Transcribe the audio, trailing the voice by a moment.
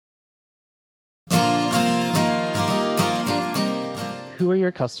are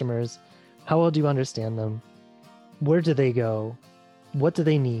your customers? How well do you understand them? Where do they go? What do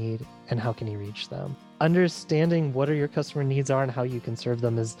they need? And how can you reach them? Understanding what are your customer needs are and how you can serve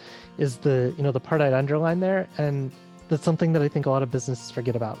them is the, the part I'd underline there. And that's something that I think a lot of businesses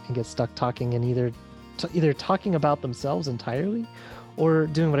forget about and get stuck talking and either talking about themselves entirely or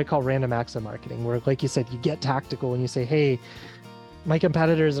doing what I call random acts of marketing, where, like you said, you get tactical and you say, hey, my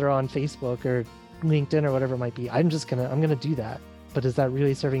competitors are on Facebook or LinkedIn or whatever it might be. I'm going to do that. But is that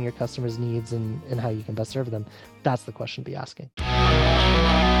really serving your customers' needs and how you can best serve them? That's the question to be asking.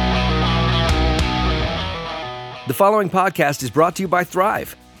 The following podcast is brought to you by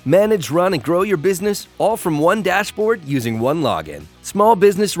Thrive. Manage, run, and grow your business all from one dashboard using one login. Small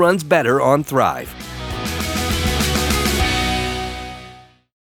business runs better on Thrive.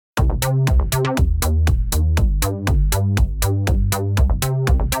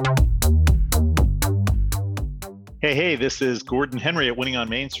 Hey, this is Gordon Henry at Winning on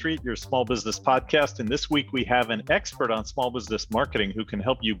Main Street, your small business podcast. And this week we have an expert on small business marketing who can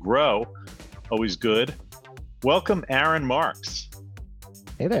help you grow. Always good. Welcome, Aaron Marks.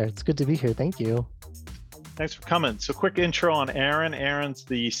 Hey there. It's good to be here. Thank you. Thanks for coming. So quick intro on Aaron. Aaron's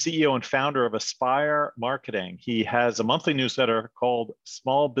the CEO and founder of Aspire Marketing. He has a monthly newsletter called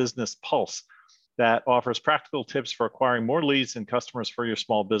Small Business Pulse that offers practical tips for acquiring more leads and customers for your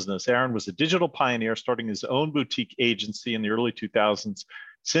small business. Aaron was a digital pioneer, starting his own boutique agency in the early 2000s.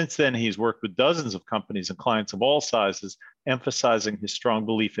 Since then, he's worked with dozens of companies and clients of all sizes, emphasizing his strong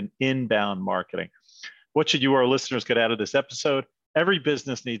belief in inbound marketing. What should you, our listeners, get out of this episode? Every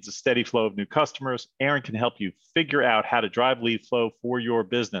business needs a steady flow of new customers. Aaron can help you figure out how to drive lead flow for your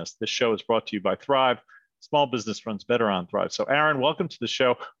business. This show is brought to you by Thrive. Small business runs better on Thrive. So Aaron, welcome to the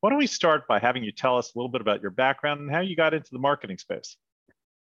show. Why don't we start by having you tell us a little bit about your background and how you got into the marketing space?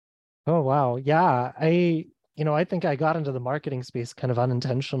 Oh, wow. Yeah. I think I got into the marketing space kind of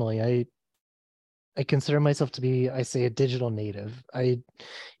unintentionally. I consider myself to be, I say, a digital native.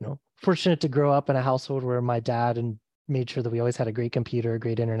 Fortunate to grow up in a household where my dad made sure that we always had a great computer, a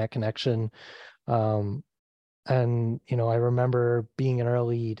great internet connection. I remember being an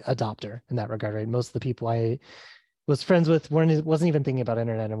early adopter in that regard, right? Most of the people I was friends with wasn't even thinking about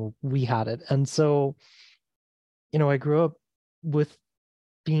internet, and we had it. And so, I grew up with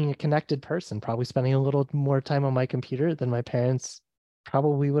being a connected person, probably spending a little more time on my computer than my parents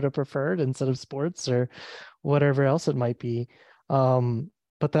probably would have preferred instead of sports or whatever else it might be.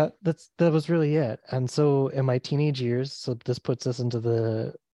 But that was really it. And so in my teenage years, so this puts us into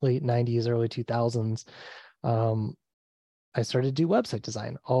the late 90s, early 2000s, I started to do website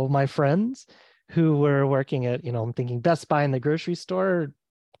design. All of my friends who were working at, I'm thinking Best Buy in the grocery store,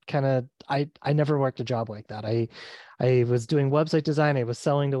 I never worked a job like that. I was doing website design. I was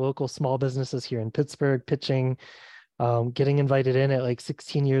selling to local small businesses here in Pittsburgh, pitching, getting invited in at like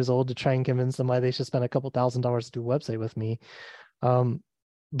 16 years old to try and convince them why they should spend a couple $1,000s to do a website with me.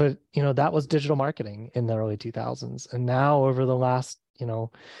 But that was digital marketing in the early 2000s. And now over the last,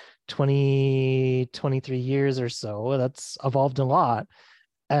 23 years or so, that's evolved a lot.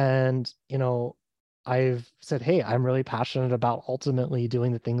 And, I've said, hey, I'm really passionate about ultimately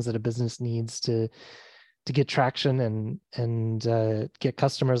doing the things that a business needs to get traction and get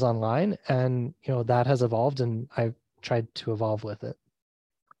customers online. And, that has evolved, and I've tried to evolve with it.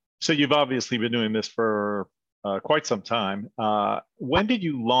 So you've obviously been doing this for quite some time. When did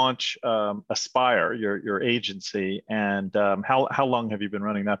you launch Aspire, your agency, and how long have you been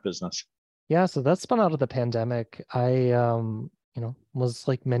running that business? Yeah, so that spun out of the pandemic. I, was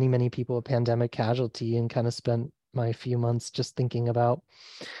like many people a pandemic casualty and kind of spent my few months just thinking about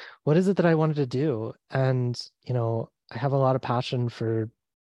what is it that I wanted to do. And, I have a lot of passion for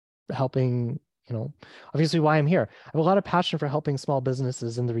helping, obviously why I'm here. I have a lot of passion for helping small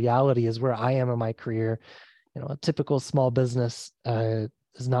businesses. And the reality is where I am in my career, a typical small business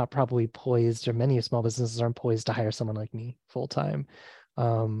is not probably poised, or many small businesses aren't poised to hire someone like me full time.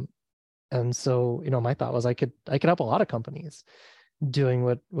 And so, my thought was I could help a lot of companies doing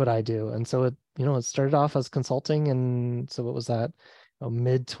what I do. And so it started off as consulting. And so what was that,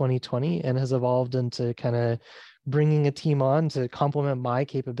 mid 2020, and has evolved into kind of bringing a team on to complement my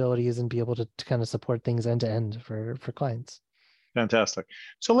capabilities and be able to kind of support things end to end for clients. Fantastic.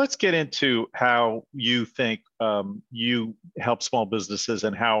 So let's get into how you think you help small businesses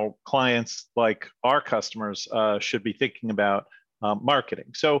and how clients like our customers should be thinking about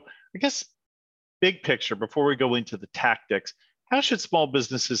marketing. So I guess big picture, before we go into the tactics, how should small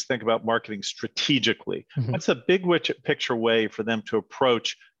businesses think about marketing strategically? Mm-hmm. What's a big picture way for them to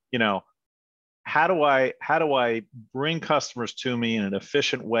approach, how do I bring customers to me in an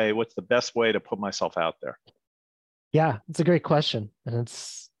efficient way? What's the best way to put myself out there? Yeah, it's a great question. And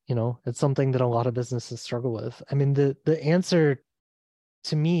it's something that a lot of businesses struggle with. I mean, the answer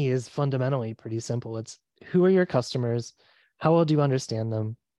to me is fundamentally pretty simple. It's who are your customers? How well do you understand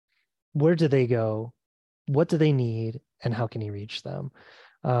them? Where do they go? What do they need? And how can you reach them?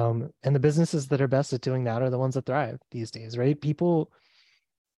 And the businesses that are best at doing that are the ones that thrive these days, right?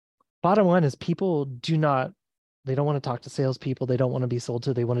 Bottom line is people they don't want to talk to salespeople. They don't want to be sold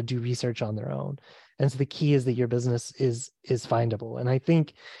to. They want to do research on their own. And so the key is that your business is findable. And I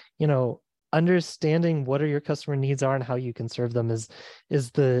think, understanding what are your customer needs are and how you can serve them is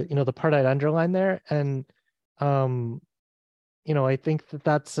the part I'd underline there. And I think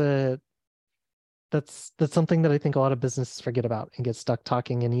that's something that I think a lot of businesses forget about and get stuck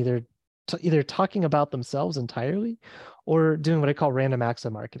talking and either talking about themselves entirely or doing what I call random acts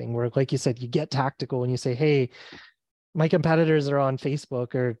of marketing, where, like you said, you get tactical and you say, hey, my competitors are on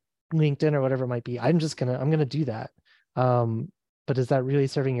Facebook or LinkedIn or whatever it might be. I'm going to do that. But is that really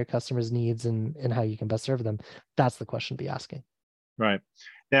serving your customers' needs and how you can best serve them? That's the question to be asking. Right.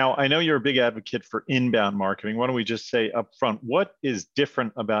 Now, I know you're a big advocate for inbound marketing. Why don't we just say up front, what is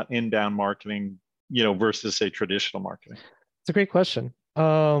different about inbound marketing, versus, say, traditional marketing? It's a great question.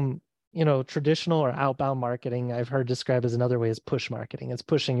 Traditional or outbound marketing, I've heard described as another way is push marketing. It's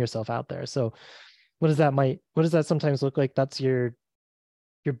pushing yourself out there. So what does that sometimes look like? That's your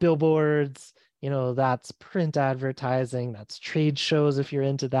billboards, that's print advertising, that's trade shows if you're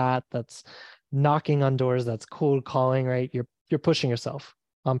into that, that's knocking on doors, that's cold calling, right? You're pushing yourself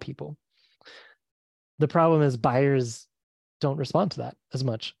on people. The problem is buyers don't respond to that as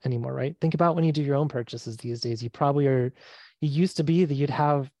much anymore, right? Think about when you do your own purchases these days. It used to be that you'd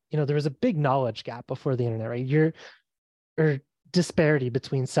have, there was a big knowledge gap before the internet, right? Or disparity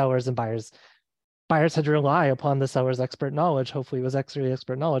between sellers and buyers. Buyers had to rely upon the seller's expert knowledge. Hopefully it was actually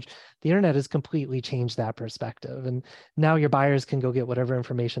expert knowledge. The internet has completely changed that perspective. And now your buyers can go get whatever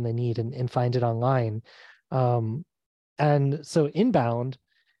information they need and find it online. And so inbound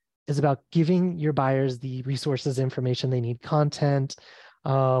is about giving your buyers the resources, information they need, content,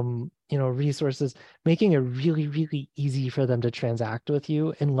 resources, making it really, really easy for them to transact with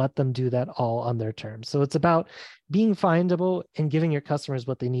you and let them do that all on their terms. So it's about being findable and giving your customers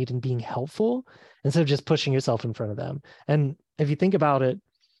what they need and being helpful instead of just pushing yourself in front of them. And if you think about it,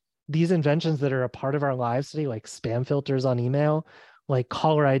 these inventions that are a part of our lives today, like spam filters on email, like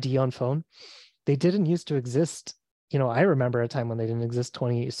caller ID on phone, they didn't used to exist. I remember a time when they didn't exist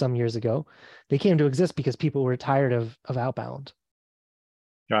 20 some years ago. They came to exist because people were tired of outbound.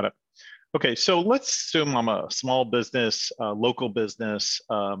 Got it. Okay, so let's assume I'm a small business, local business,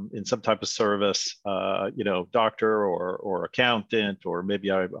 in some type of service, doctor or accountant, or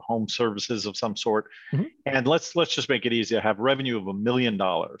maybe I have home services of some sort. Mm-hmm. And let's just make it easy. I have revenue of $1 million.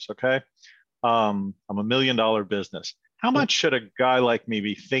 Okay, I'm a $1 million business. How much should a guy like me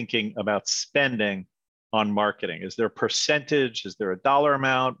be thinking about spending on marketing? Is there a percentage? Is there a dollar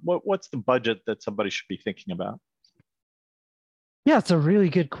amount? What's the budget that somebody should be thinking about? Yeah, it's a really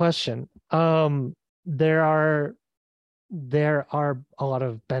good question. There are a lot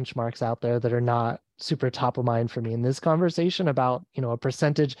of benchmarks out there that are not super top of mind for me in this conversation about, a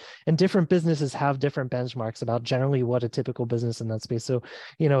percentage, and different businesses have different benchmarks about generally what a typical business in that space. So,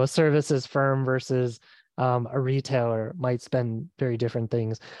 a services firm versus a retailer might spend very different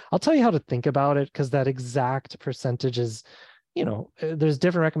things. I'll tell you how to think about it, because that exact percentage is, there's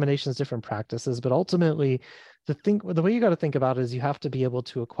different recommendations, different practices, but ultimately the way you got to think about it is you have to be able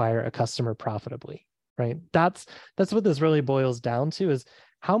to acquire a customer profitably, right? That's what this really boils down to, is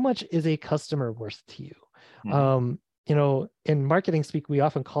how much is a customer worth to you? Mm-hmm. In marketing speak, we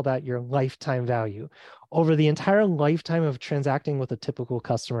often call that your lifetime value. Over the entire lifetime of transacting with a typical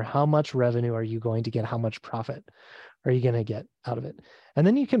customer, how much revenue are you going to get? How much profit are you going to get out of it? And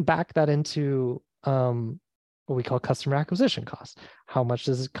then you can back that into what we call customer acquisition costs. How much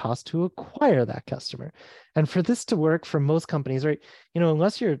does it cost to acquire that customer? And for this to work for most companies, right,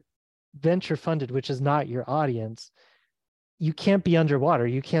 unless you're venture funded, which is not your audience, you can't be underwater.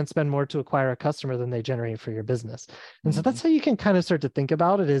 You can't spend more to acquire a customer than they generate for your business. And so that's how you can kind of start to think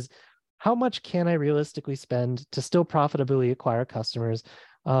about it, is how much can I realistically spend to still profitably acquire customers?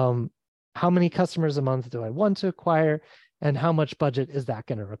 How many customers a month do I want to acquire? And how much budget is that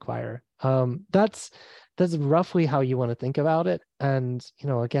going to require? That's roughly how you want to think about it. And,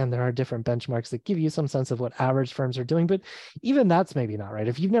 again, there are different benchmarks that give you some sense of what average firms are doing, but even that's maybe not right.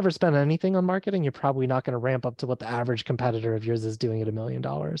 If you've never spent anything on marketing, you're probably not going to ramp up to what the average competitor of yours is doing at $1 million.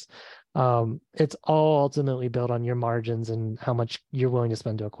 It's all ultimately built on your margins and how much you're willing to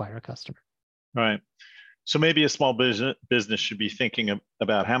spend to acquire a customer. Right. So maybe a small business should be thinking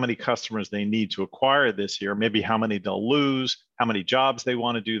about how many customers they need to acquire this year, maybe how many they'll lose, how many jobs they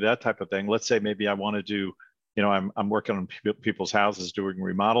want to do, that type of thing. Let's say maybe I want to do, I'm working on people's houses doing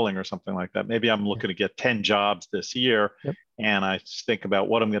remodeling or something like that. Maybe I'm looking to get 10 jobs this year. Yep. And I think about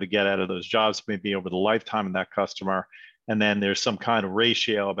what I'm going to get out of those jobs, maybe over the lifetime of that customer. And then there's some kind of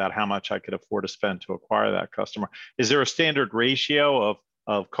ratio about how much I could afford to spend to acquire that customer. Is there a standard ratio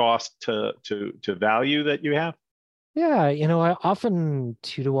of cost to value that you have? Yeah, I often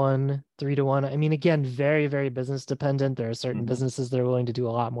 2 to 1, 3 to 1. I mean, again, very, very business dependent. There are certain businesses that are willing to do a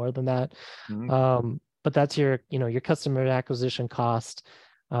lot more than that. But that's your customer acquisition cost.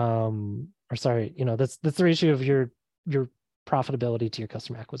 Or sorry, that's the ratio of your profitability to your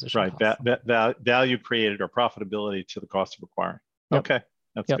customer acquisition cost. Right. Value created or profitability to the cost of acquiring. Yep. Okay,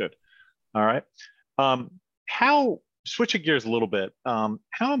 that's Yep. good. All right. Switching gears a little bit,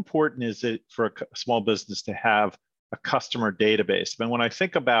 how important is it for a small business to have a customer database? I mean, when I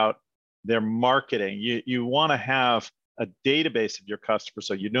think about their marketing, you want to have a database of your customers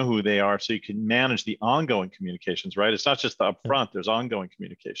so you know who they are, so you can manage the ongoing communications, right? It's not just the upfront, there's ongoing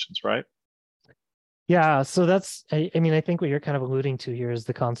communications, right? Yeah, so that's, I mean, I think what you're kind of alluding to here is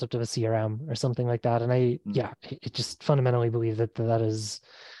the concept of a CRM or something like that. And I just fundamentally believe that is,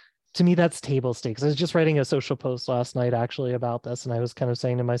 to me, that's table stakes. I was just writing a social post last night actually about this, and I was kind of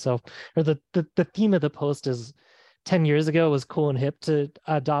saying to myself, or the theme of the post is 10 years ago it was cool and hip to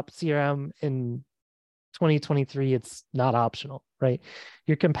adopt CRM. In 2023, it's not optional, right?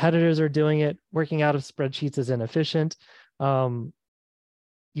 Your competitors are doing it. Working out of spreadsheets is inefficient.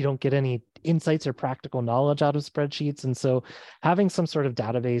 You don't get any insights or practical knowledge out of spreadsheets. And so having some sort of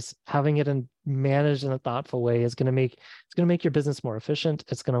database, having it managed in a thoughtful way is going to make your business more efficient.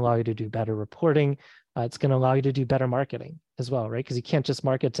 It's going to allow you to do better reporting. It's going to allow you to do better marketing as well, right? Because you can't just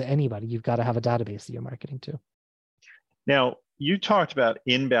market to anybody. You've got to have a database that you're marketing to. Now, you talked about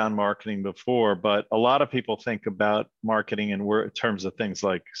inbound marketing before, but a lot of people think about marketing in terms of things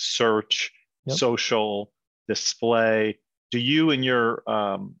like search, social, display. Do you, in your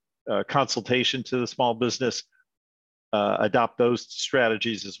consultation to the small business, adopt those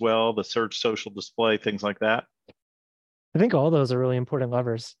strategies as well? The search, social, display, things like that? I think all those are really important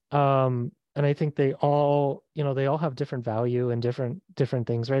levers. And I think they all have different value and different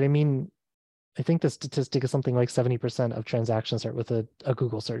things, right? I mean, I think the statistic is something like 70% of transactions start with a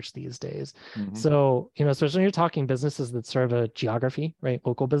Google search these days. So, especially when you're talking businesses that serve a geography, right?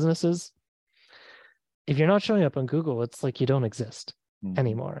 Local businesses. If you're not showing up on Google, it's like you don't exist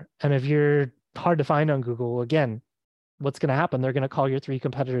anymore. And if you're hard to find on Google, again, what's going to happen? They're going to call your 3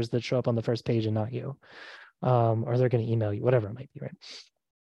 competitors that show up on the first page and not you. Or they're going to email you, whatever it might be,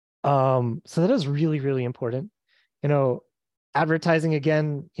 right? So that is really, really important. Advertising,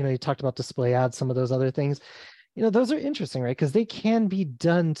 again, you talked about display ads, some of those other things, those are interesting, right? Because they can be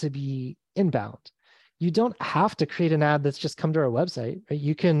done to be inbound. You don't have to create an ad that's just come to our website, right?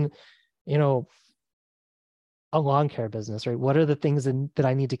 You can, a lawn care business, right? What are the things that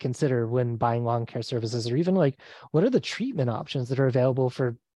I need to consider when buying lawn care services, or even like, what are the treatment options that are available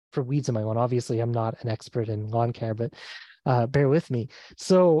for weeds in my lawn? Obviously, I'm not an expert in lawn care, but bear with me.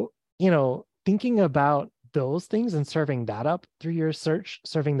 So, thinking about those things and serving that up through your search,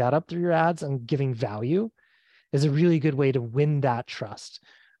 serving that up through your ads, and giving value is a really good way to win that trust.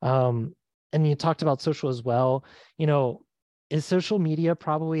 And you talked about social as well. Is social media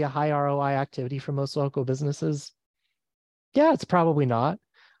probably a high ROI activity for most local businesses? Yeah, it's probably not.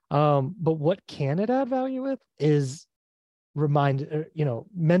 But what can it add value with is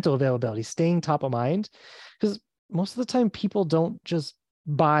mental availability, staying top of mind. Because most of the time people don't just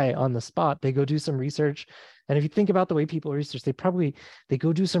buy on the spot. They go do some research. And if you think about the way people research, they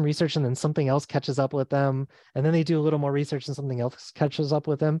go do some research and then something else catches up with them. And then they do a little more research and something else catches up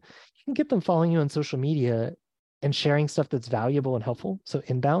with them. You can get them following you on social media and sharing stuff that's valuable and helpful. So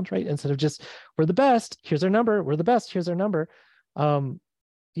inbound, right? Instead of just, we're the best, here's our number, we're the best, here's our number.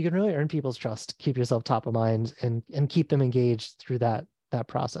 You can really earn people's trust, keep yourself top of mind, and keep them engaged through that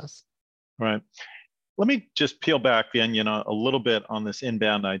process. Right. Let me just peel back the onion a little bit on this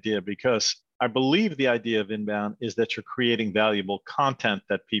inbound idea, because I believe the idea of inbound is that you're creating valuable content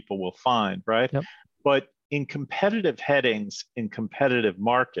that people will find, right? Yep. But in competitive headings, in competitive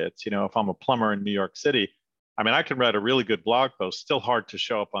markets, if I'm a plumber in New York City, I mean, I can write a really good blog post, still hard to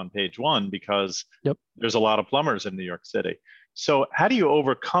show up on page 1 because there's a lot of plumbers in New York City. So how do you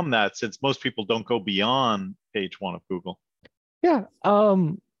overcome that, since most people don't go beyond page 1 of Google? Yeah.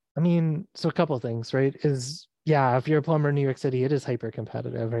 I mean, so a couple of things, right? If you're a plumber in New York City, it is hyper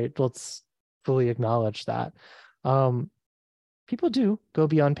competitive, right? Let's fully acknowledge that. people do go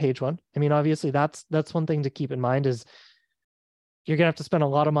beyond page one. I mean, obviously that's one thing to keep in mind is you're gonna have to spend a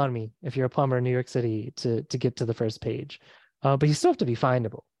lot of money if you're a plumber in New York City to get to the first page. But you still have to be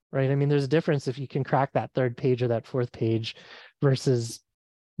findable, right? I mean, there's a difference if you can crack that third page or that fourth page versus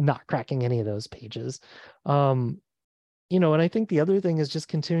not cracking any of those pages. And I think the other thing is just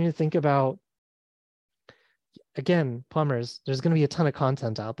continuing to think about, again, plumbers, there's going to be a ton of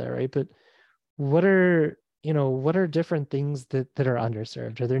content out there, right? But what are different things that are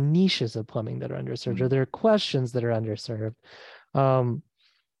underserved? Are there niches of plumbing that are underserved? Mm-hmm. Are there questions that are underserved?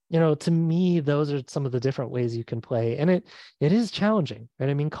 To me, those are some of the different ways you can play. And it is challenging, right?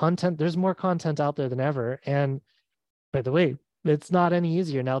 I mean, there's more content out there than ever. And by the way, it's not any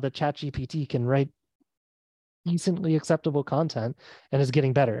easier now that ChatGPT can write decently acceptable content and is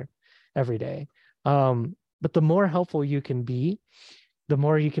getting better every day. But the more helpful you can be, the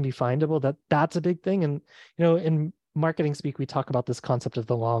more you can be findable. That's a big thing. And in marketing speak, we talk about this concept of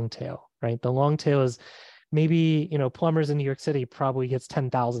the long tail, right? The long tail is maybe plumbers in New York City probably gets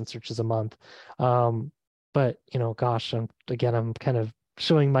 10,000 searches a month. But gosh, I'm kind of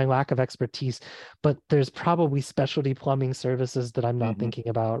showing my lack of expertise, but there's probably specialty plumbing services that I'm not thinking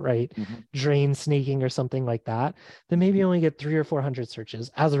about, right? Drain snaking or something like that maybe only get 300 or 400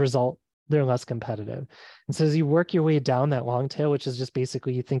 searches. As a result, they're less competitive. And so as you work your way down that long tail, which is just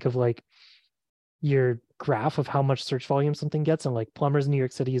basically you think of like your graph of how much search volume something gets, and like plumbers in New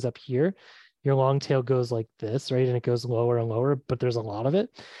York City is up here, your long tail goes like this, right? And it goes lower and lower, but there's a lot of it.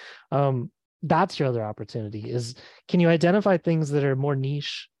 That's your other opportunity is, can you identify things that are more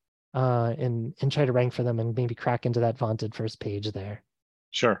niche and try to rank for them and maybe crack into that vaunted first page there?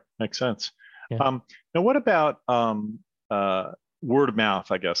 Sure, makes sense. Yeah. Now, what about word of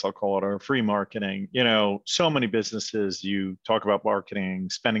mouth, I guess I'll call it, or free marketing? So many businesses, you talk about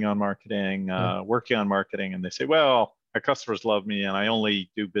marketing, spending on marketing, working on marketing, and they say, well, my customers love me and I only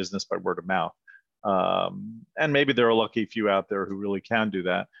do business by word of mouth. And maybe there are a lucky few out there who really can do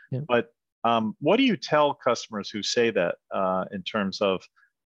that. Yeah. But what do you tell customers who say that in terms of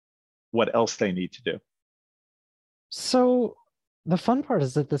what else they need to do? So the fun part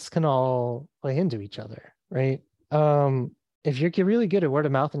is that this can all play into each other, right? If you're really good at word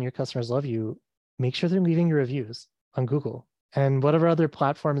of mouth and your customers love you, make sure they're leaving your reviews on Google and whatever other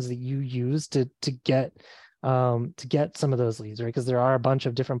platforms that you use to get some of those leads, right? Because there are a bunch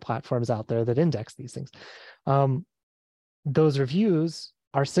of different platforms out there that index these things. Those reviews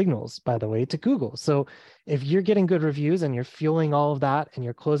are signals, by the way, to Google. So if you're getting good reviews and you're fueling all of that and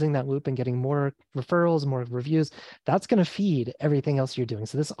you're closing that loop and getting more referrals, more reviews, that's going to feed everything else you're doing.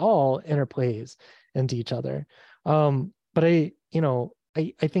 So this all interplays into each other. But I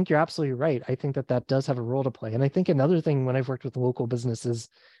think you're absolutely right. I think that does have a role to play. And I think another thing when I've worked with local businesses,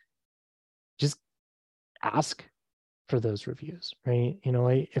 just ask for those reviews, right?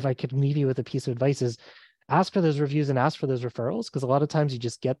 If I could leave you with a piece of advice is ask for those reviews and ask for those referrals, because a lot of times you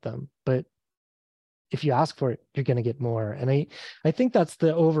just get them. But if you ask for it, you're going to get more. And I think that's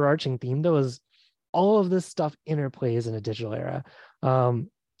the overarching theme, though, is all of this stuff interplays in a digital era.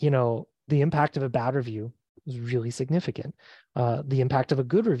 The impact of a bad review is really significant. The impact of a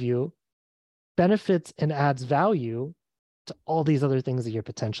good review benefits and adds value to all these other things that you're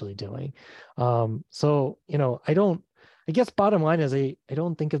potentially doing. I guess bottom line is I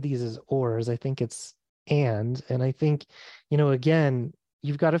don't think of these as ors. I think it's and I think, again,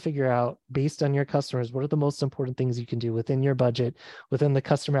 you've got to figure out based on your customers, what are the most important things you can do within your budget, within the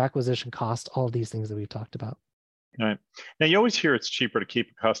customer acquisition cost, all of these things that we've talked about. All right. Now you always hear it's cheaper to keep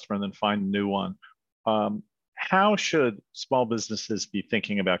a customer than find a new one. How should small businesses be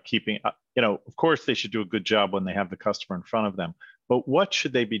thinking about keeping, of course they should do a good job when they have the customer in front of them, but what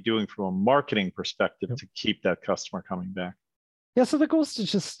should they be doing from a marketing perspective to keep that customer coming back? Yeah, so the goal is to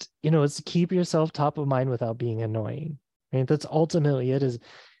just, is to keep yourself top of mind without being annoying, right? That's ultimately it. Is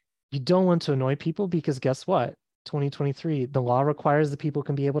you don't want to annoy people, because guess what? 2023, the law requires that people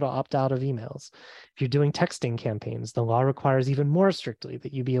can be able to opt out of emails. If you're doing texting campaigns, the law requires even more strictly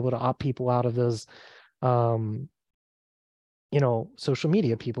that you be able to opt people out of those. Social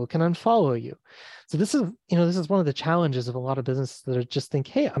media, people can unfollow you. So this is one of the challenges of a lot of businesses that are just think,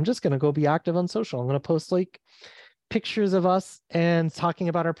 hey, I'm just going to go be active on social. I'm going to post like pictures of us and talking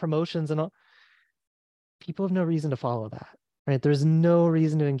about our promotions and all. People have no reason to follow that, right? There's no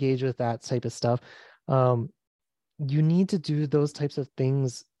reason to engage with that type of stuff. You need to do those types of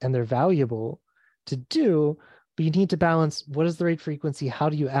things, and they're valuable to do, but you need to balance what is the right frequency, how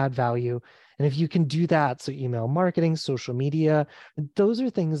do you add value, and if you can do that, so email marketing, social media, those are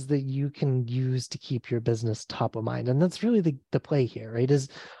things that you can use to keep your business top of mind. And that's really the play here, right? Is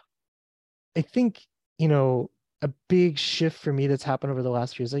I think a big shift for me that's happened over the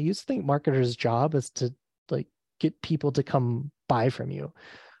last few years. I used to think marketers' job is to like get people to come buy from you.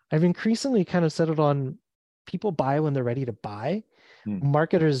 I've increasingly kind of settled on people buy when they're ready to buy. Hmm.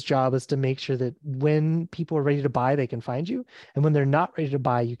 Marketers' job is to make sure that when people are ready to buy, they can find you. And when they're not ready to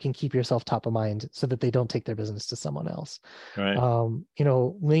buy, you can keep yourself top of mind so that they don't take their business to someone else. Right.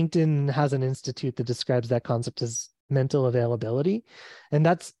 LinkedIn has an institute that describes that concept as mental availability. And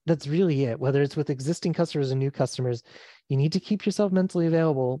that's really it. Whether it's with existing customers and new customers, you need to keep yourself mentally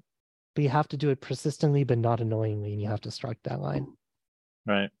available, but you have to do it persistently, but not annoyingly. And you have to strike that line.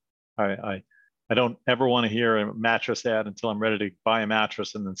 Right. I don't ever want to hear a mattress ad until I'm ready to buy a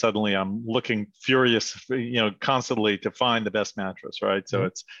mattress, and then suddenly I'm looking furious, constantly to find the best mattress, right? So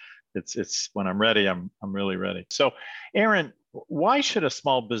it's when I'm ready, I'm really ready. So, Aaron, why should a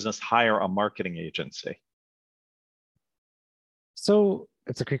small business hire a marketing agency? So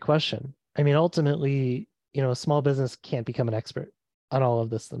it's a great question. I mean, ultimately, a small business can't become an expert on all of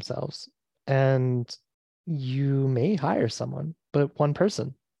this themselves. And you may hire someone, but one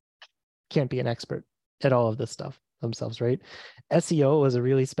person can't be an expert at all of this stuff themselves, right? SEO is a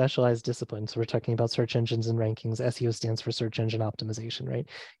really specialized discipline. So we're talking about search engines and rankings. SEO stands for search engine optimization, right?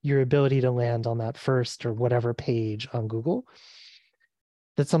 Your ability to land on that first or whatever page on Google.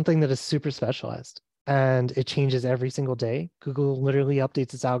 That's something that is super specialized and it changes every single day. Google literally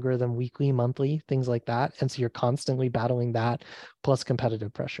updates its algorithm weekly, monthly, things like that. And so you're constantly battling that plus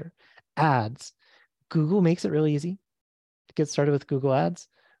competitive pressure. Ads. Google makes it really easy to get started with Google Ads.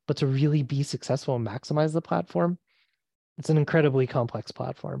 But to really be successful and maximize the platform, it's an incredibly complex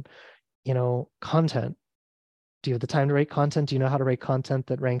platform. Content. Do you have the time to write content? Do you know how to write content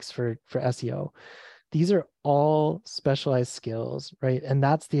that ranks for SEO? These are all specialized skills, right? And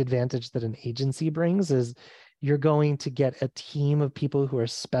that's the advantage that an agency brings is you're going to get a team of people who are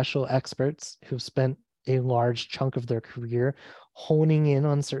special experts who've spent a large chunk of their career honing in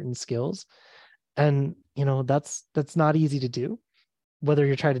on certain skills. And, that's not easy to do, whether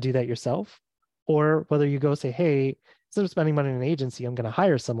you're trying to do that yourself or whether you go say, hey, instead of spending money on an agency, I'm going to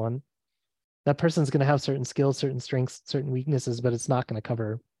hire someone. That person's going to have certain skills, certain strengths, certain weaknesses, but it's not going to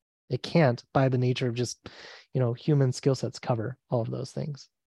cover. It can't, by the nature of just, human skill sets, cover all of those things.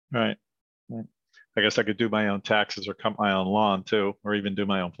 Right. I guess I could do my own taxes or cut my own lawn too, or even do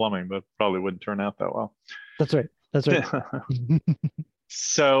my own plumbing, but probably wouldn't turn out that well. That's right.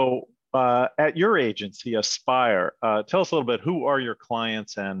 So at your agency, Aspire, tell us a little bit, who are your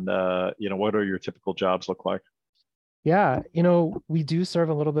clients and, what are your typical jobs look like? Yeah, we do serve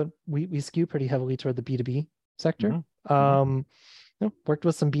a little bit, we skew pretty heavily toward the B2B sector. Worked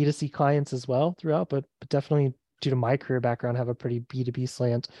with some B2C clients as well throughout, but definitely due to my career background, have a pretty B2B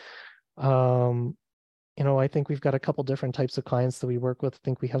slant. I think we've got a couple different types of clients that we work with. I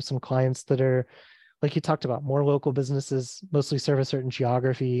think we have some clients that are, like you talked about, more local businesses, mostly serve a certain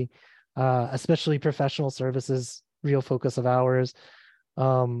geography, especially professional services, real focus of ours.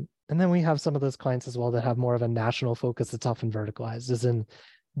 And then we have some of those clients as well that have more of a national focus that's often verticalized, as in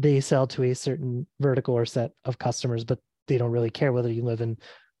they sell to a certain vertical or set of customers, but they don't really care whether you live in,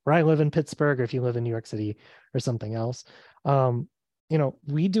 where I live in Pittsburgh, or if you live in New York City or something else.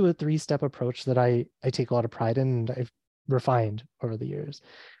 We do a 3-step approach that I take a lot of pride in and I've refined over the years.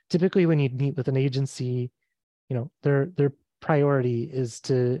 Typically, when you meet with an agency, their priority is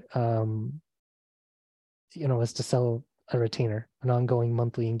to sell a retainer, an ongoing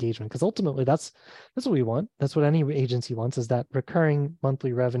monthly engagement, because ultimately that's what we want. That's what any agency wants, is that recurring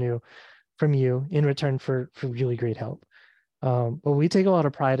monthly revenue from you in return for really great help. What we take a lot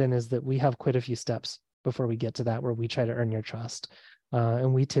of pride in is that we have quite a few steps before we get to that, where we try to earn your trust.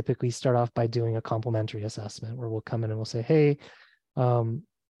 And we typically start off by doing a complimentary assessment where we'll come in and we'll say, hey,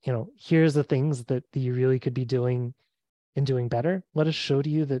 here's the things that you really could be doing and doing better. Let us show to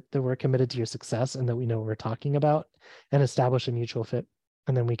you that we're committed to your success and that we know what we're talking about, and establish a mutual fit.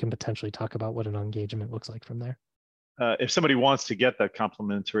 And then we can potentially talk about what an engagement looks like from there. If somebody wants to get that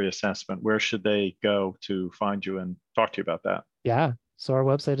complimentary assessment, where should they go to find you and talk to you about that? Yeah. So our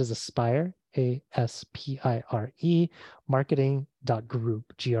website is Aspire, ASPIRE,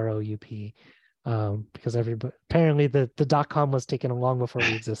 marketing.group, GROUP. Because everybody, apparently the .com was taken long before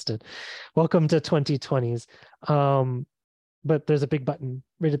we existed. Welcome to 2020s. But there's a big button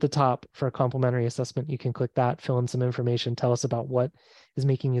right at the top for a complimentary assessment. You can click that, fill in some information, tell us about what is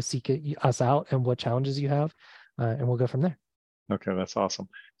making you seek us out and what challenges you have, and we'll go from there. Okay, that's awesome.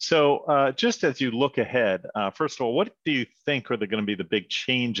 So just as you look ahead, first of all, what do you think are going to be the big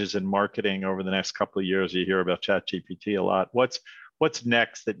changes in marketing over the next couple of years? You hear about ChatGPT a lot. What's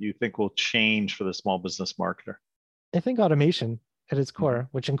next that you think will change for the small business marketer? I think automation at its core,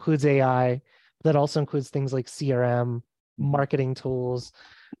 which includes AI, that also includes things like CRM, marketing tools.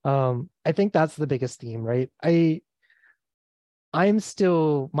 I think that's the biggest theme, right? I'm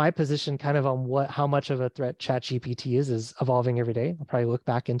still, my position kind of on how much of a threat ChatGPT is evolving every day. I'll probably look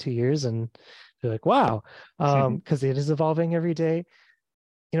back in 2 years and be like, wow, because it is evolving every day.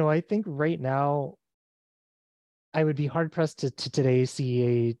 I think right now, I would be hard pressed to today see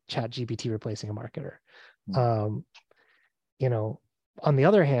a ChatGPT replacing a marketer. On the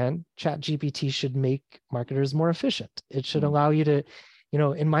other hand, ChatGPT should make marketers more efficient. It should allow you to,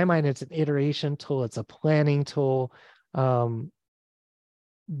 in my mind, it's an iteration tool, it's a planning tool.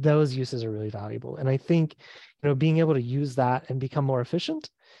 Those uses are really valuable. And I think, being able to use that and become more efficient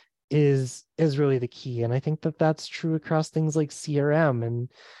is really the key. And I think that that's true across things like CRM and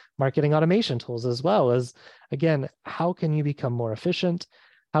marketing automation tools, as well as, again, how can you become more efficient?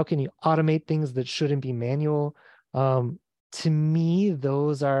 How can you automate things that shouldn't be manual? To me,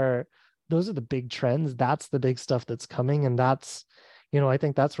 those are the big trends. That's the big stuff that's coming. And that's, I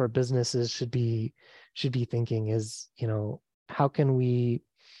think that's where businesses should be thinking is, how can we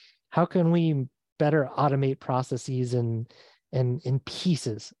better automate processes and in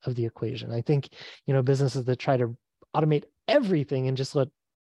pieces of the equation? I think, businesses that try to automate everything and just let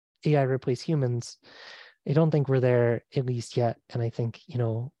AI replace humans, I don't think we're there, at least yet. And I think,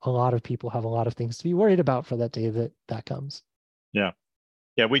 a lot of people have a lot of things to be worried about for that day that comes. Yeah.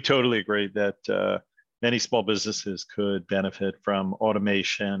 Yeah, we totally agree that many small businesses could benefit from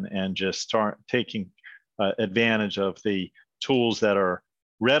automation and just start taking advantage of the tools that are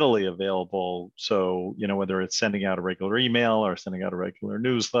readily available. So, whether it's sending out a regular email or sending out a regular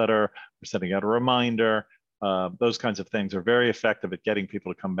newsletter or sending out a reminder, those kinds of things are very effective at getting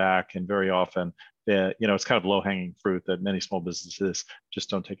people to come back. And very often, it's kind of low-hanging fruit that many small businesses just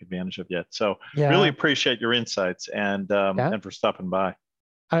don't take advantage of yet. So really appreciate your insights and for stopping by.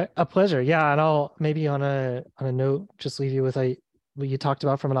 A pleasure. Yeah. And I'll maybe on a note, just leave you with what you talked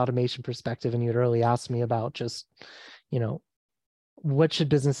about from an automation perspective. And you'd early asked me about just, what should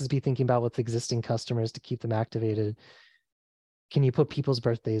businesses be thinking about with existing customers to keep them activated? Can you put people's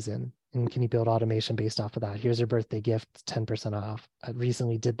birthdays in? And can you build automation based off of that? Here's your birthday gift, 10% off. I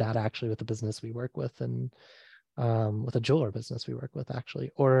recently did that actually with a business we work with, and with a jeweler business we work with,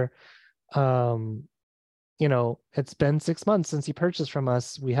 actually. Or, it's been 6 months since you purchased from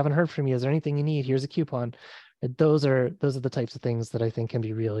us. We haven't heard from you. Is there anything you need? Here's a coupon. Those are the types of things that I think can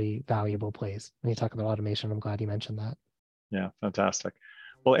be really valuable plays when you talk about automation. I'm glad you mentioned that. Yeah, fantastic.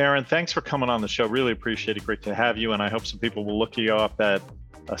 Well, Aaron, thanks for coming on the show. Really appreciate it. Great to have you. And I hope some people will look you up at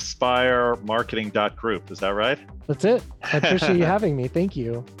aspiremarketing.group. Is that right? That's it. I appreciate you having me. Thank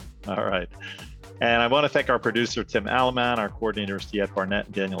you. All right. And I want to thank our producer, Tim Alaman, our coordinators, DeEtte Barnett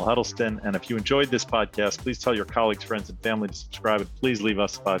and Daniel Huddleston. And if you enjoyed this podcast, please tell your colleagues, friends, and family to subscribe. And please leave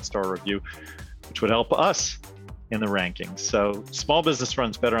us a 5-star review, which would help us in the rankings. So small business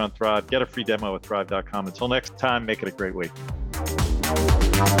runs better on Thrive. Get a free demo at thrive.com. Until next time, make it a great week.